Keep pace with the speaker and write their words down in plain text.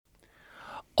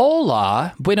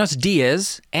Hola, buenos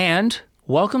dias, and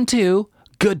welcome to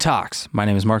Good Talks. My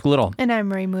name is Mark Little. And I'm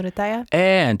Marie Murataya.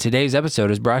 And today's episode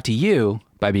is brought to you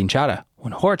by Bean Chata.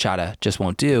 When horchata just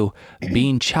won't do,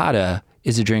 Bean Chata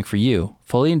is a drink for you,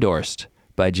 fully endorsed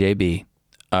by JB,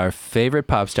 our favorite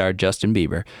pop star, Justin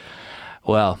Bieber.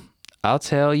 Well, I'll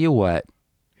tell you what.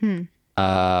 We're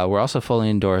also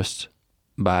fully endorsed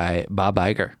by Bob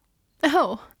Iger.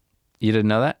 Oh, You didn't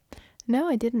know that? no,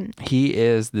 I didn't. He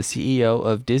is the CEO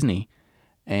of Disney,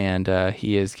 and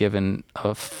he is given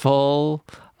a full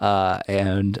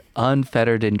and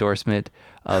unfettered endorsement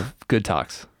of Good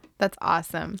Talks. That's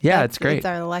awesome. Yeah, it's great. It's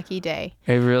our lucky day.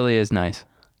 It really is nice.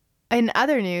 In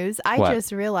other news, I What?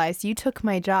 just realized you took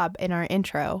my job in our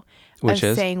intro Which of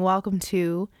is? saying welcome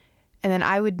to, and then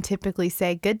I would typically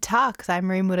say Good Talks. I'm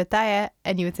Marie Murataya,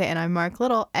 and you would say, and I'm Mark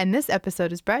Little, and this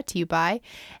episode is brought to you by,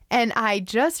 and I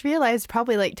just realized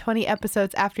probably like 20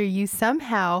 episodes after you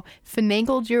somehow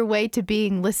finagled your way to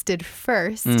being listed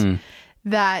first,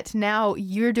 that now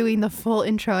you're doing the full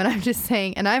intro, and I'm just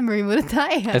saying, and I'm Marie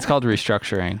Murataya. It's called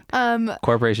restructuring.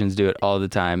 Corporations do it all the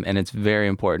time, and it's very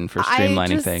important for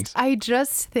streamlining things. I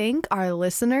just think our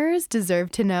listeners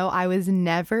deserve to know I was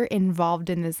never involved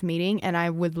in this meeting, and I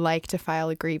would like to file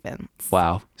a grievance.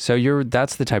 Wow. So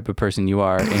that's the type of person you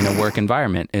are in a work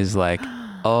environment, is like,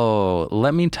 oh,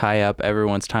 let me tie up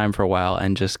everyone's time for a while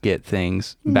and just get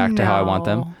things back to how I want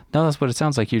them. No, that's what it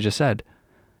sounds like you just said.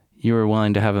 You were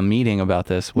willing to have a meeting about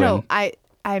this when... No,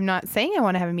 I'm not saying I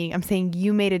want to have a meeting. I'm saying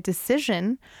you made a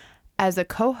decision as a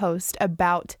co-host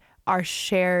about our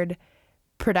shared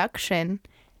production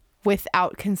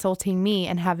without consulting me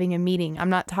and having a meeting.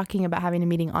 I'm not talking about having a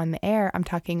meeting on the air. I'm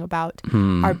talking about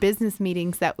our business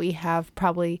meetings that we have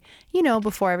probably,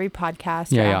 before every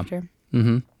podcast or after.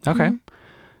 Mm-hmm. Okay.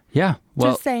 Yeah.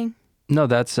 Well, Just saying. no,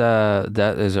 that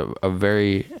is a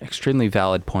very extremely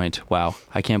valid point. Wow.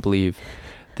 I can't believe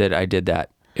that I did that.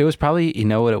 It was probably, you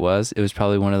know what it was? It was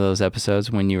probably one of those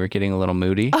episodes when you were getting a little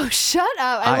moody. Oh, shut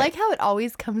up. I like how it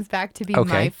always comes back to be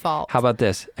my fault. How about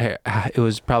this? It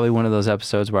was probably one of those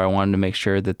episodes where I wanted to make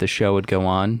sure that the show would go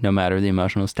on no matter the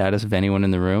emotional status of anyone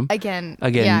in the room. Again,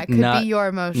 yeah, it could be your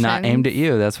emotions. Not aimed at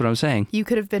you. That's what I'm saying. You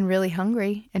could have been really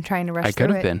hungry and trying to rush I through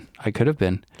could it. have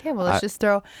been. Okay, well,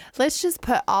 let's just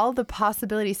put all the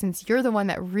possibilities, since you're the one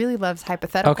that really loves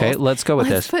hypotheticals. Okay, let's go with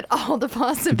this. Let's put all the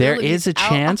possibilities There is a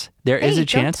chance.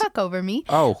 Don't talk over me.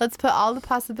 Oh. Let's put all the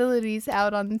possibilities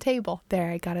out on the table.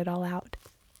 There, I got it all out.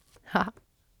 Ha.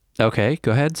 Okay, go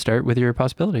ahead. Start with your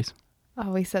possibilities.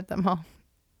 Oh, we said them all.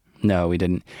 No, we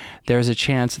didn't. There's a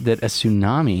chance that a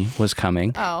tsunami was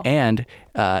coming. Oh. And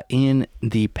in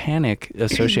the panic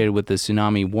associated with the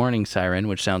tsunami warning siren,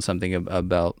 which sounds something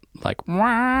about like, or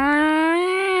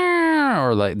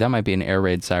like that might be an air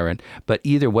raid siren. But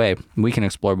either way, we can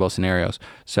explore both scenarios.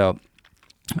 So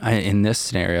in this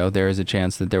scenario, there is a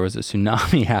chance that there was a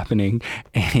tsunami happening,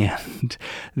 and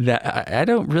that I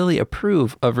don't really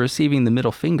approve of receiving the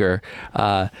middle finger.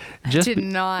 I did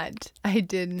not.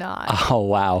 Oh,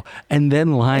 wow. And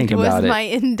then lying about it. It was my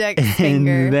index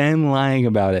finger. And then lying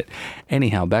about it.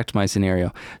 Anyhow, back to my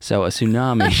scenario. So a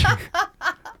tsunami.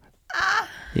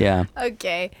 Yeah.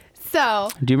 Okay, so.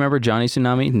 Do you remember Johnny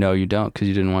Tsunami? No, you don't, because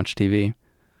you didn't watch TV.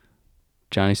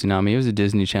 Johnny Tsunami. It was a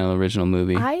Disney Channel original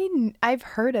movie. I've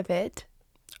heard of it.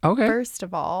 Okay. First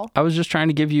of all. I was just trying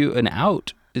to give you an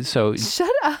out. So.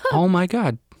 Shut up. Oh my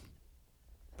God.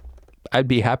 I'd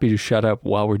be happy to shut up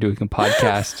while we're doing a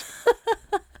podcast.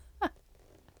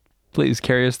 Please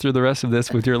carry us through the rest of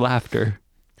this with your laughter.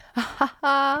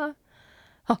 No.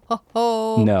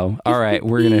 All right.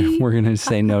 We're gonna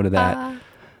say no to that.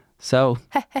 So.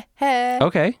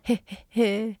 Okay.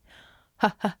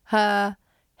 Ha ha ha.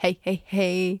 Hey, hey,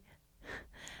 hey.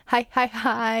 Hi, hi,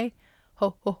 hi.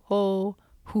 Ho, ho, ho.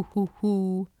 Hoo, hoo,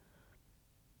 hoo.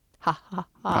 Ha, ha,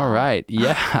 ha. All right.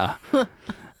 Yeah.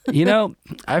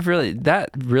 That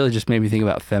really just made me think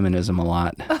about feminism a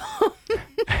lot.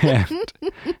 and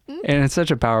it's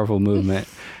such a powerful movement.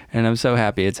 And I'm so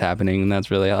happy it's happening. And that's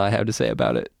really all I have to say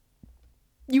about it.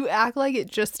 You act like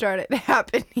it just started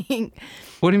happening.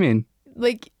 What do you mean?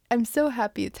 Like, I'm so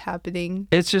happy it's happening.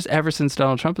 It's just ever since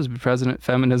Donald Trump has been president,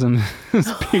 feminism has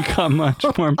become much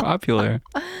more popular.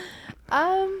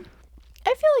 I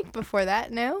feel like before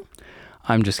that, no?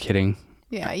 I'm just kidding.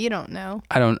 Yeah, you don't know.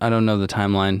 I don't know the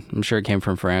timeline. I'm sure it came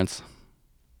from France.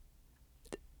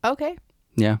 Okay.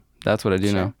 Yeah, that's what I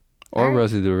do know. Or All right.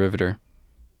 Rosie the Riveter.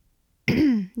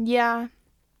 Yeah.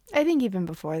 I think even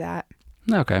before that.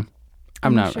 Okay.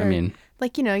 Sure.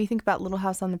 Like, you think about Little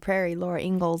House on the Prairie, Laura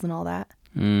Ingalls and all that.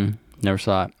 Never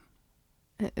saw it.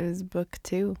 It was a book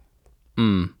too.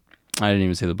 I didn't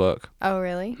even see the book. Oh,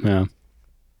 really? Yeah.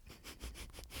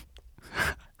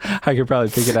 I could probably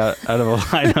pick it out of a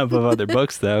lineup of other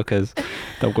books though, because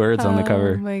the words on the Oh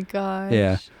cover. my gosh.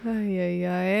 Yeah.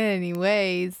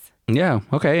 Anyways. Yeah.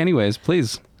 Okay. Anyways,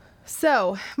 please.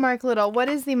 So, Mark Little, what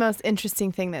is the most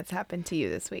interesting thing that's happened to you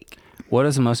this week? What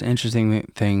is the most interesting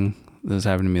thing that's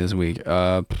happened to me this week?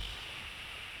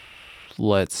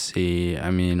 Let's see.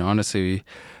 I mean, honestly,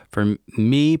 for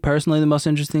me personally, the most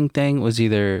interesting thing was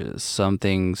either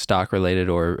something stock related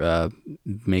or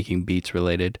making beats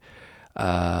related.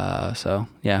 So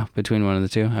yeah, between one of the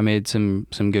two, I made some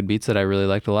good beats that I really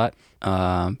liked a lot.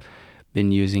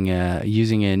 Been using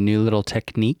a new little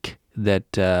technique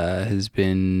that has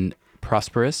been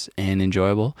prosperous and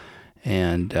enjoyable,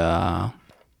 and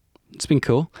it's been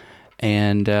cool.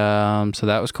 And so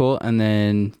that was cool. And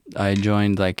then I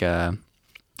joined like a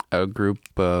group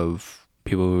of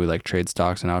people who like trade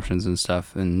stocks and options and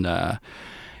stuff. And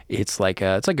it's like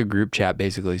a group chat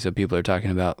basically. So people are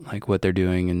talking about like what they're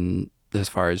doing and as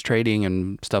far as trading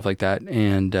and stuff like that.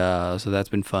 And so that's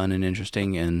been fun and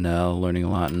interesting and learning a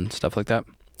lot and stuff like that.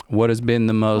 What has been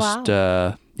the most,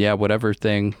 whatever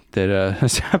thing that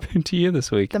has happened to you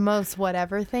this week? The most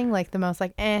whatever thing? Like the most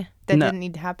like, that didn't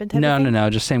need to happen type of thing? No.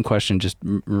 Just same question, just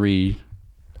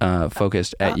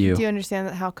focused at you. Do you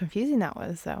understand how confusing that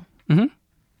was, though?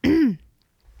 Mm-hmm.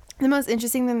 The most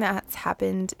interesting thing that's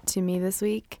happened to me this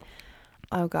week,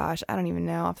 oh gosh, I don't even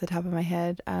know off the top of my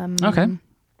head. Okay.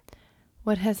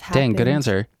 What has happened? Dang, good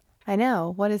answer. I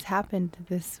know. What has happened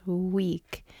this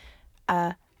week?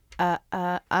 I don't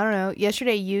know.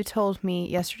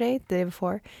 The day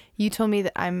before, you told me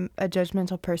that I'm a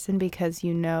judgmental person because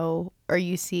you know, or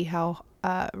you see how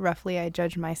roughly I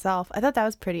judge myself. I thought that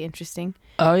was pretty interesting.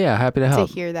 Oh yeah, happy to help.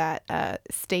 To hear that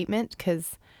statement,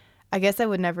 because I guess I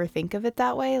would never think of it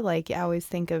that way. Like I always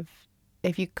think of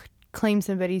if you claim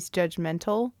somebody's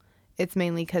judgmental, it's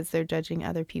mainly because they're judging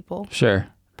other people. Sure.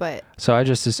 But so I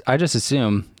just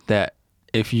assume that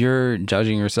if you're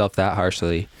judging yourself that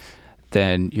harshly,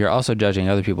 then you're also judging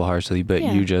other people harshly, but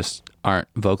you just aren't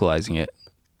vocalizing it.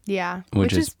 Yeah.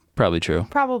 Which is probably true.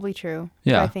 Probably true.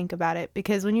 Yeah. If I think about it,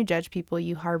 because when you judge people,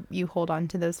 you hold on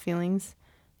to those feelings,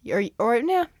 or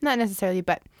not necessarily,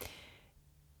 but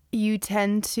you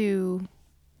tend to.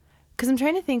 Because I'm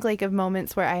trying to think like of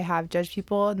moments where I have judged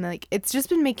people, and like it's just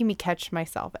been making me catch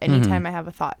myself anytime I have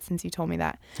a thought. Since you told me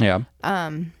that. Yeah.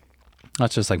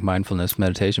 That's just like mindfulness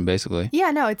meditation, basically.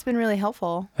 Yeah. No, it's been really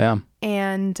helpful. Yeah.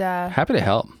 And happy to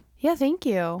help. Yeah, thank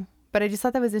you. But I just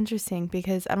thought that was interesting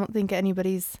because I don't think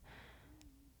anybody's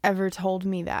ever told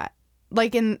me that.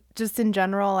 Like in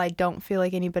general, I don't feel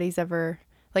like anybody's ever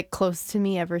like close to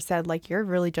me ever said like you're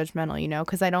really judgmental, you know,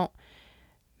 because I don't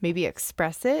maybe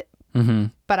express it,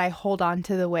 but I hold on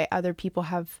to the way other people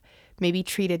have maybe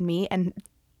treated me, and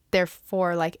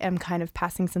therefore like am kind of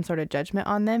passing some sort of judgment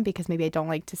on them because maybe I don't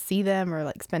like to see them or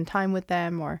like spend time with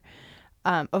them, or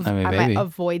I might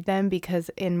avoid them because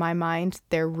in my mind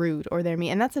they're rude or they're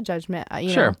mean, and that's a judgment.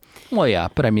 You know? Well, yeah,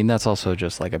 but I mean that's also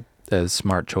just like a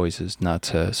smart choice is not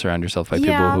to surround yourself by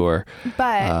people who are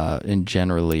in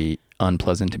generally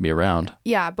unpleasant to be around.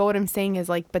 Yeah, but what I'm saying is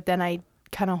like, but then I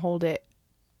kind of hold it,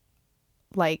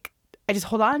 like I just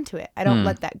hold on to it. I don't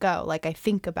let that go. Like I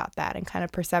think about that and kind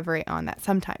of perseverate on that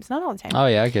sometimes, not all the time. Oh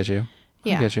yeah, I get you.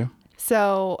 Yeah. I get you.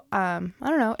 So, I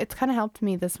don't know. It's kind of helped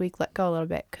me this week let go a little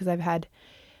bit because I've had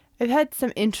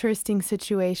some interesting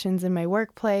situations in my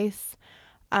workplace,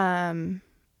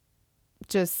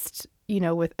 just, you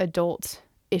know, with adult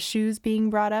issues being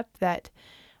brought up that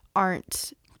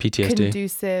aren't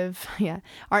PTSD.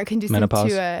 Aren't conducive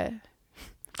Menopause. to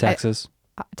taxes.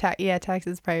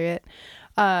 Taxes, private.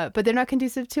 But they're not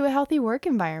conducive to a healthy work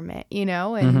environment, you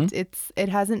know, and it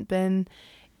hasn't been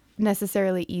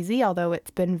necessarily easy, although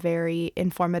it's been very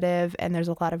informative, and there's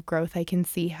a lot of growth I can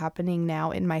see happening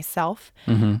now in myself,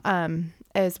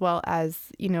 as well as,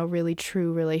 you know, really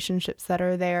true relationships that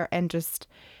are there, and just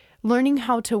learning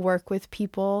how to work with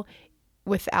people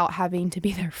without having to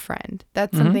be their friend.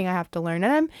 That's something I have to learn.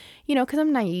 And I'm, you know, because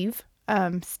I'm naive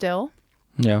still.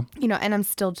 Yeah. You know, and I'm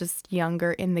still just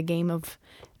younger in the game of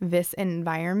this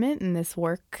environment and this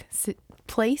work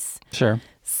place. Sure.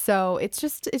 So it's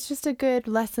just a good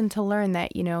lesson to learn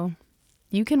that, you know,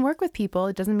 you can work with people.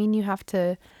 It doesn't mean you have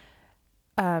to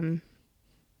want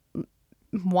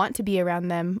to be around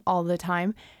them all the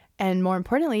time. And more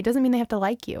importantly, it doesn't mean they have to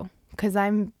like you. Because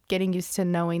I'm getting used to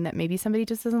knowing that maybe somebody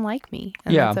just doesn't like me.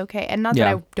 And that's okay. And not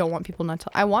that I don't want people not to.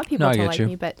 I want people to like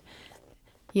me. But,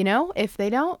 you know, if they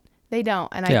don't, they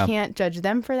don't. And I can't judge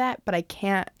them for that. But I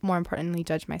can't, more importantly,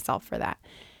 judge myself for that.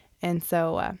 And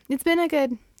so it's been a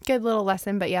good little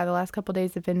lesson. But yeah, the last couple of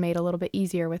days have been made a little bit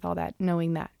easier with all that,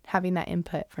 knowing that, having that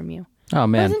input from you. Oh,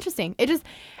 man. It was interesting. It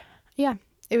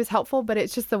it was helpful, but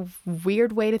it's just a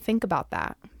weird way to think about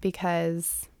that,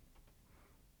 because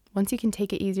once you can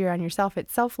take it easier on yourself,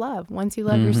 it's self-love. Once you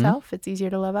love yourself, it's easier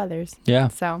to love others. Yeah.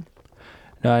 So,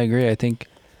 No, I agree. I think,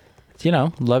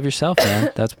 love yourself,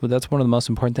 man. That's one of the most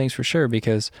important things for sure,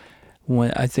 because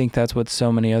I think that's what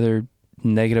so many other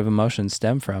negative emotions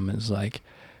stem from, is like,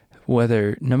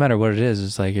 no matter what it is,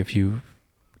 it's like if you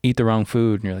eat the wrong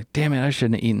food and you're like, damn it, I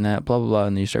shouldn't have eaten that, blah, blah, blah.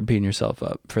 And then you start beating yourself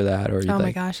up for that. Or you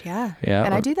my gosh, yeah. Yeah.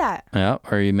 And I do that. Yeah.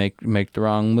 Or you make the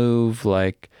wrong move,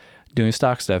 like doing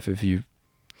stock stuff. If you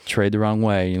trade the wrong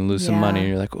way, you lose some money and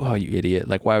you're like, oh, you idiot.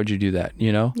 Like, why would you do that?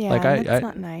 Yeah, like that's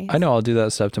not nice. I know I'll do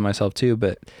that stuff to myself too,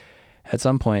 but at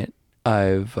some point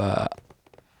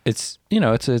it's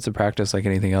a practice like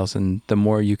anything else. And the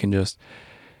more you can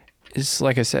it's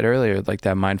like I said earlier, like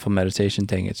that mindful meditation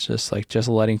thing. It's just like just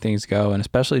letting things go, and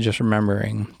especially just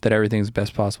remembering that everything's the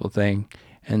best possible thing.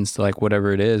 And it's like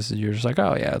whatever it is, you're just like,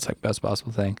 oh yeah, it's like best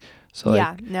possible thing. So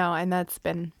and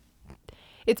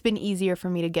it's been easier for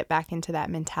me to get back into that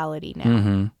mentality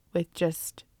now with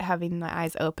just having my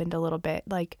eyes opened a little bit.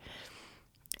 Like,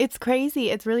 it's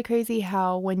crazy. It's really crazy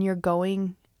how when you're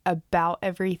going about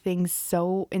everything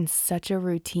in such a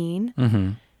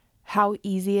routine, how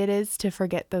easy it is to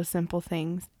forget those simple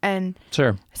things. And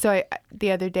sure. So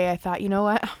the other day I thought, you know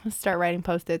what? I'm going to start writing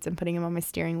Post-its and putting them on my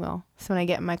steering wheel. So when I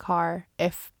get in my car,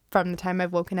 if from the time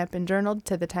I've woken up and journaled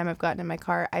to the time I've gotten in my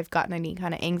car, I've gotten any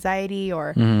kind of anxiety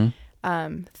or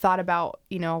thought about,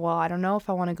 well, I don't know if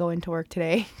I want to go into work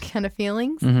today kind of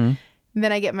feelings.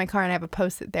 Then I get in my car and I have a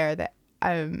Post-it there that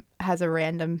has a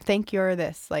random thank you or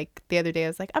this. Like the other day I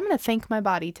was like, I'm going to thank my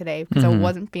body today because I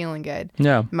wasn't feeling good.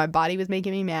 Yeah. My body was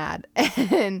making me mad.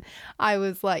 And I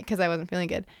was like, because I wasn't feeling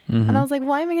good. And I was like,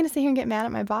 why am I going to sit here and get mad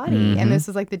at my body? And this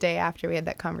was like the day after we had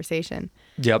that conversation.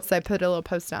 Yep. So I put a little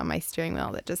Post-it on my steering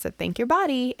wheel that just said, thank your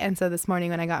body. And so this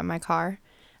morning when I got in my car,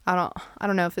 I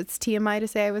don't know if it's TMI to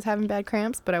say I was having bad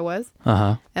cramps, but I was.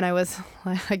 And I was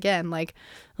again like,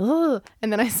 oh,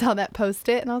 and then I saw that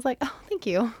Post-it and I was like, oh, thank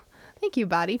you. Thank you,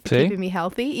 body, for keeping me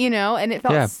healthy, and it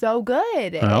felt so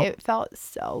good. It felt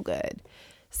so good.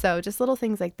 So just little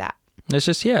things like that. It's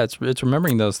just, it's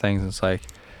remembering those things. It's like,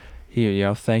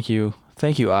 thank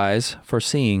you, eyes, for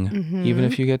seeing, even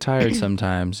if you get tired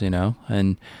sometimes,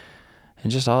 and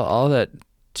just all that,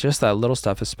 just that little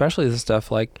stuff, especially the stuff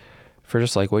like, for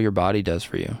just like what your body does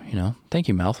for you, Thank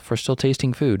you, mouth, for still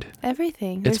tasting food.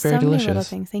 Everything. It's very so delicious. Many little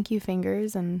things. Thank you,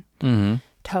 fingers and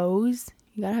toes.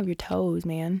 You gotta have your toes,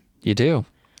 man. You do.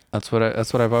 That's what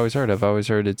I've always heard. I've always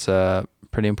heard it's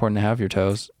pretty important to have your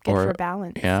toes. Good for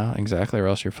balance. Yeah, exactly. Or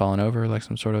else you're falling over like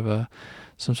some sort of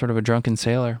a drunken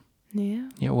sailor. Yeah.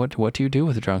 Yeah. What do you do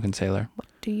with a drunken sailor? What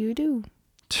do you do?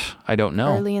 I don't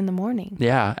know. Early in the morning.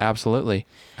 Yeah, absolutely.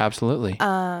 Absolutely.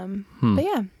 But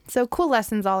yeah, so cool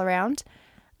lessons all around.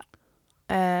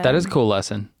 That is a cool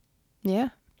lesson. Yeah.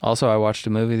 Also, I watched a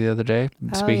movie the other day,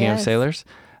 speaking of sailors,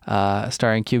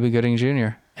 starring Cuba Gooding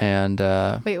Jr. And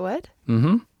wait, what?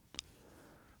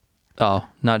 Oh,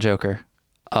 not Joker.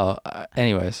 Oh,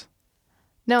 anyways.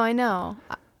 No, I know.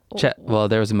 Well,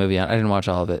 there was a movie on. I didn't watch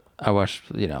all of it. I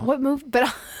watched, What movie? But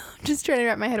I'm just trying to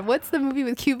wrap my head. What's the movie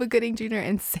with Cuba Gooding Jr.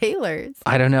 and sailors?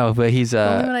 I don't know, but he's the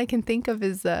only one I can think of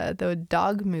is the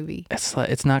dog movie.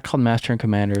 It's not called Master and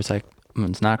Commander.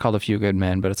 It's not called A Few Good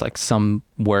Men, but it's like some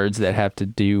words that have to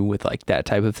do with like that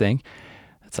type of thing.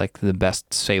 It's like the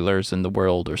best sailors in the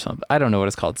world or something. I don't know what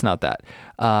it's called. It's not that.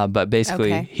 But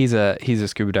basically, he's a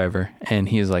scuba diver, and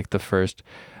he is like the first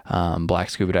black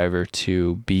scuba diver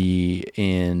to be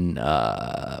in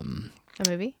a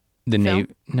movie. The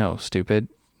Navy. No, stupid.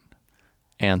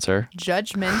 Answer.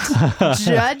 Judgment.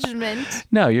 Judgment.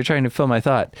 No, you're trying to fill my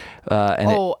thought.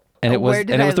 It was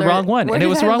the wrong one. Where and it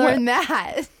was did the wrong I learn one.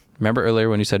 That? Remember earlier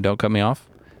when you said "Don't cut me off"?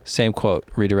 Same quote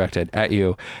redirected at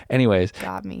you. Anyways,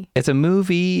 got me. It's a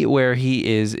movie where he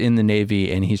is in the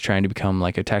Navy and he's trying to become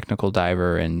like a technical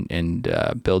diver and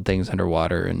build things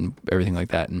underwater and everything like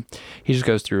that. And he just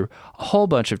goes through a whole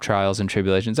bunch of trials and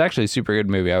tribulations. It's actually a super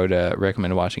good movie. I would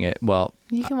recommend watching it. Well,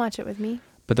 you can watch it with me.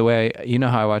 But the way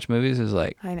how I watch movies is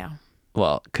like, I know.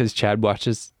 Well, because Chad,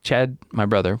 my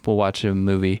brother, will watch a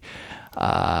movie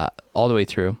all the way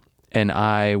through, and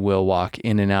I will walk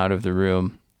in and out of the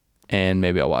room. And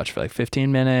maybe I'll watch for like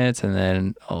 15 minutes and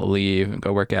then I'll leave and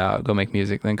go work out, go make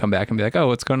music, then come back and be like, oh,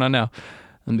 what's going on now?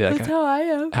 And be like, that's how I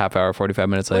am. Half hour, 45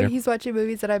 minutes later. When he's watching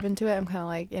movies that I've been to it, I'm kind of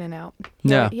like in and out.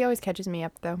 He always catches me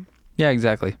up though. Yeah,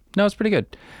 exactly. No, it's pretty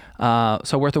good.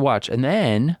 So worth a watch. And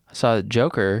then I saw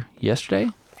Joker yesterday.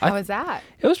 How was that?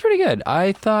 It was pretty good.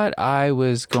 I thought I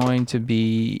was going to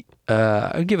be,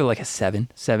 I'd give it like a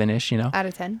 7-ish, Out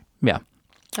of 10? Yeah.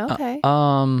 Okay.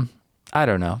 I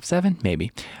don't know, 7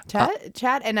 maybe.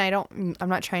 Chad, and I'm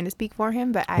not trying to speak for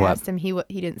him, but I What? asked him, he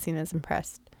didn't seem as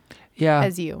impressed Yeah.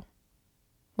 as you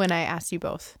when I asked you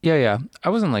both. Yeah. I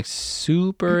wasn't like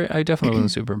I definitely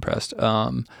wasn't super impressed.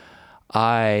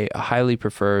 I highly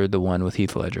prefer the one with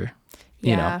Heath Ledger.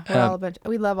 Yeah, we're all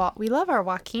we love our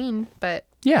Joaquin, but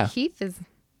Yeah.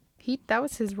 that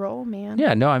was his role, man.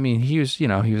 Yeah, no, I mean, he was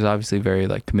obviously very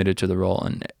like committed to the role,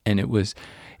 and it was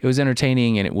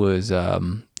entertaining, and it was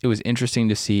interesting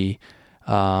to see.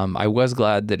 I was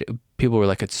glad that people were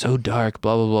like, it's so dark,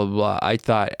 blah, blah, blah, blah. I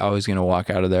thought I was going to walk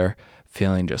out of there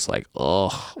feeling just like,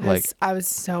 oh, like I was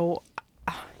so,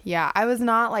 yeah, I was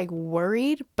not like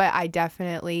worried, but I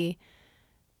definitely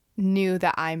knew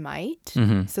that I might.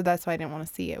 Mm-hmm. So that's why I didn't want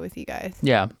to see it with you guys.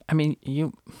 Yeah. I mean,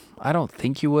 I don't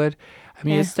think you would. I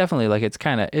mean, it's definitely like, it's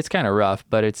kind of rough,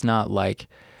 but it's not like,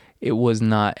 it was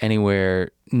not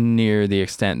anywhere near the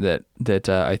extent that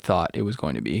I thought it was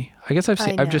going to be. I guess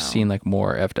I've just seen like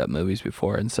more effed up movies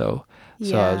before. And so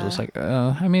I was just like,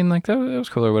 I mean, like that was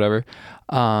cool or whatever.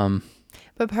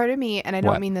 But part of me, and I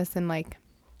don't mean this in like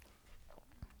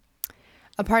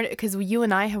because you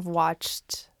and I have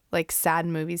watched like sad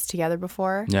movies together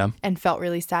before, and felt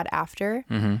really sad after.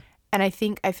 Mm-hmm. And I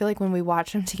feel like when we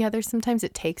watch them together, sometimes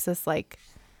it takes us like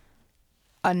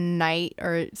a night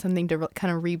or something to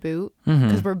kind of reboot,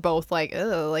 because we're both like,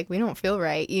 oh, like we don't feel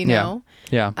right, you know?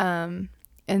 Yeah.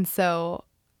 And so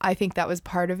I think that was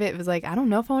part of it. It was like, I don't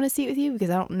know if I want to see it with you because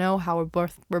I don't know how we're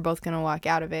both going to walk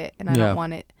out of it, and I don't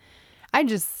want it. I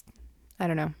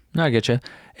don't know. No, I get you.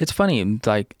 It's funny,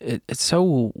 like it's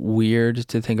so weird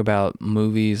to think about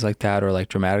movies like that or like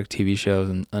dramatic TV shows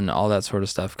and all that sort of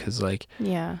stuff, because like,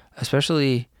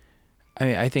 especially, I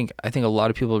mean, I think a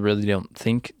lot of people really don't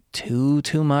think too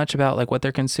much about like what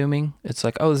they're consuming. It's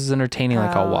like, oh, this is entertaining,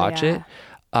 like I'll watch it.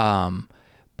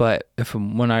 But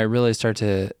when I really start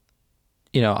to,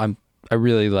 I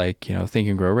really like, Think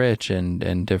and Grow Rich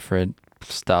and different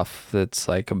stuff that's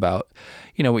like about,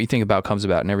 what you think about comes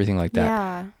about and everything like that.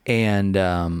 Yeah.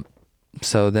 And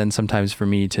so then sometimes for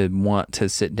me to want to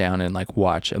sit down and like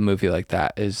watch a movie like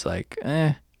that is like,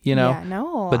 Yeah,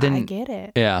 no, but then, I get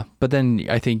it. Yeah. But then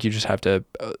I think you just have to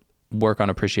work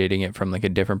on appreciating it from like a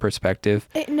different perspective.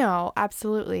 No,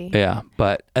 absolutely. Yeah.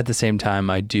 But at the same time,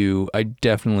 I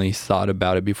definitely thought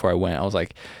about it before I went. I was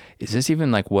like, is this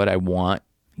even like what I want?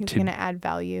 It's going to add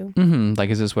value. Mm-hmm. Like,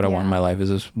 is this what I want in my life? Is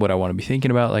this what I want to be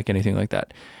thinking about? Like anything like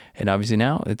that. And obviously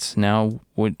now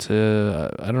what, I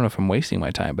don't know if I'm wasting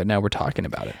my time, but now we're talking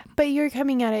about it. But you're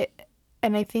coming at it,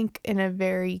 and I think in a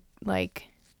very, like,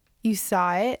 you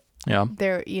saw it. Yeah.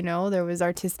 There was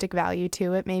artistic value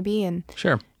to it maybe. And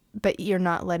sure. But you're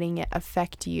not letting it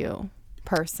affect you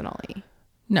personally.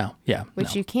 No. Yeah.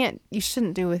 Which you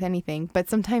shouldn't do with anything. But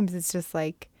sometimes it's just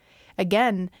like,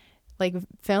 again, like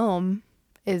film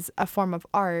is a form of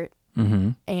art.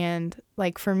 Mm-hmm. And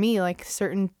like for me, like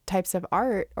certain types of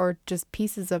art or just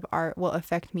pieces of art will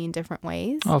affect me in different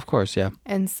ways. Oh, of course. Yeah.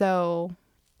 And so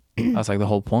that's like the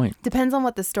whole point. Depends on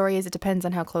what the story is. It depends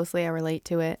on how closely I relate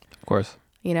to it. Of course.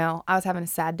 I was having a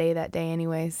sad day that day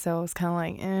anyway. So it was kind of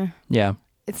like, Yeah.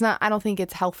 It's not, I don't think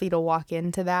it's healthy to walk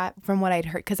into that from what I'd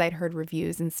heard, because I'd heard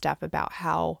reviews and stuff about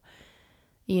how,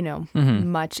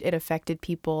 much it affected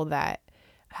people that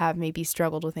have maybe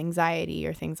struggled with anxiety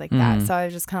or things like that. So I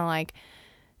was just kind of like,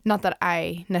 not that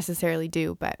I necessarily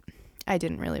do, but I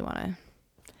didn't really want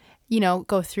to,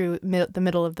 go through the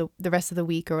middle of the rest of the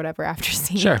week or whatever after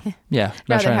seeing it. Sure. Yeah.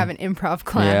 Rather have an improv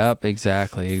class. Yep.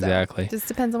 Exactly. So, just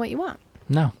depends on what you want.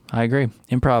 No, I agree.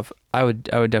 Improv. I would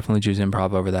definitely choose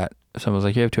improv over that. If someone was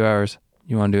like, you have 2 hours,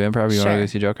 you want to do improv or you want to go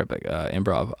see Joker? I'd be like,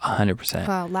 improv, 100%.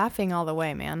 Wow, laughing all the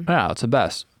way, man. No, it's the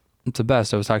best. It's the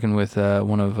best. I was talking with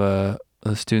one of a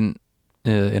student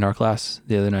in our class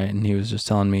the other night, and he was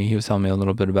telling me a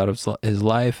little bit about his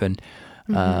life, and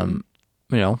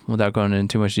without going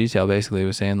into too much detail, basically he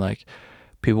was saying like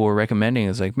people were recommending,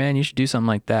 it's like, man, you should do something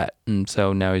like that. And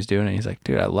so now he's doing it. He's like,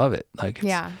 dude, I love it. Like,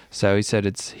 so he said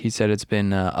it's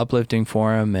been uplifting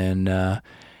for him, and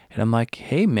I'm like,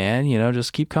 hey man,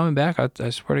 just keep coming back. I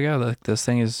swear to God, like this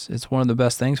thing it's one of the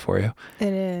best things for you.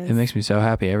 It is. It makes me so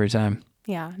happy every time.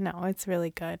 Yeah, no, it's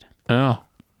really good. Oh,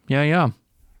 yeah.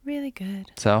 Really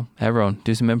good. So everyone,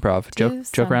 do some improv.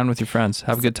 Joke around with your friends.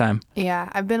 Have a good time. Yeah,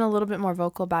 I've been a little bit more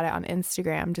vocal about it on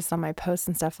Instagram, just on my posts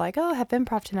and stuff like, oh, have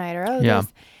improv tonight, or this.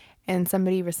 And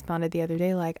somebody responded the other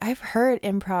day like, I've heard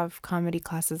improv comedy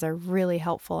classes are really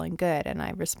helpful and good. And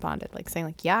I responded like saying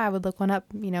like, yeah, I would look one up,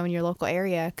 in your local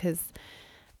area, because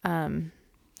in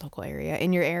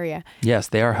your area. Yes,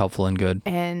 they are helpful and good.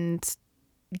 And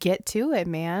get to it,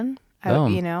 man.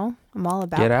 I'm all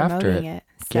about Get after promoting it.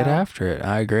 So. Get after it.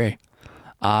 I agree.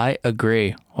 I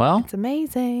agree. Well, It's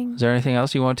amazing. is there anything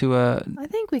else you want to I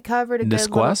think we covered a good little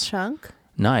Discuss? chunk.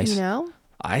 nice? You know,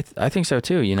 I think so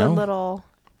too, you good know. little,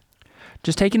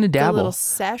 Just taking a good little dabble.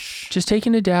 sesh. Just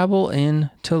taking a dabble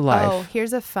into life. Oh,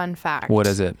 here's a fun fact. What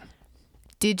is it?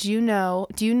 Do you know,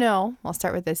 I'll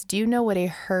start with this. Do you know what a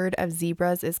herd of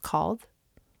zebras is called?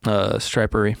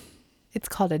 Stripery. It's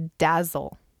called a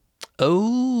dazzle.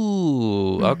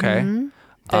 Oh, okay.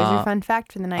 There's your fun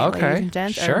fact for the night, okay, ladies and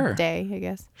gents. sure. Or day, I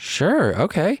guess. Sure.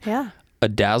 Okay. Yeah. A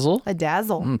dazzle. A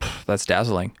dazzle. That's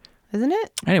dazzling. Isn't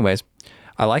it? Anyways,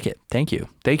 I like it. Thank you.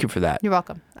 Thank you for that. You're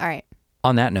welcome. All right.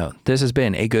 On that note, this has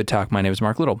been A Good Talk. My name is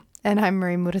Mark Little. And I'm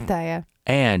Marie Murataya.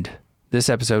 And this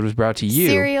episode was brought to you.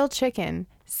 Cereal chicken.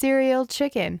 Cereal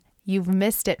chicken. You've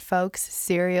missed it, folks.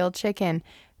 Cereal chicken.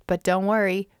 But don't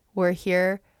worry. We're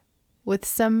here with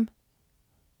some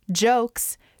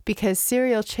jokes because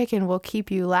cereal chicken will keep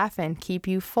you laughing, keep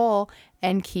you full,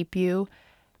 and keep you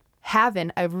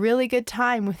having a really good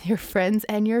time with your friends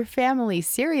and your family.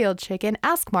 Cereal chicken,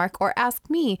 ask Mark or ask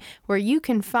me, where you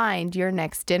can find your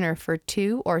next dinner for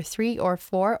 2 or 3 or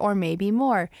 4 or maybe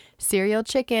more. Cereal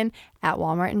chicken at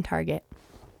Walmart and Target.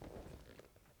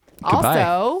 Goodbye.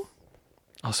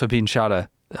 Also, bean chata.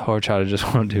 Horchata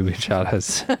just won't do bean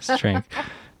chata's drink.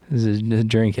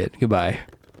 Drink it. Goodbye.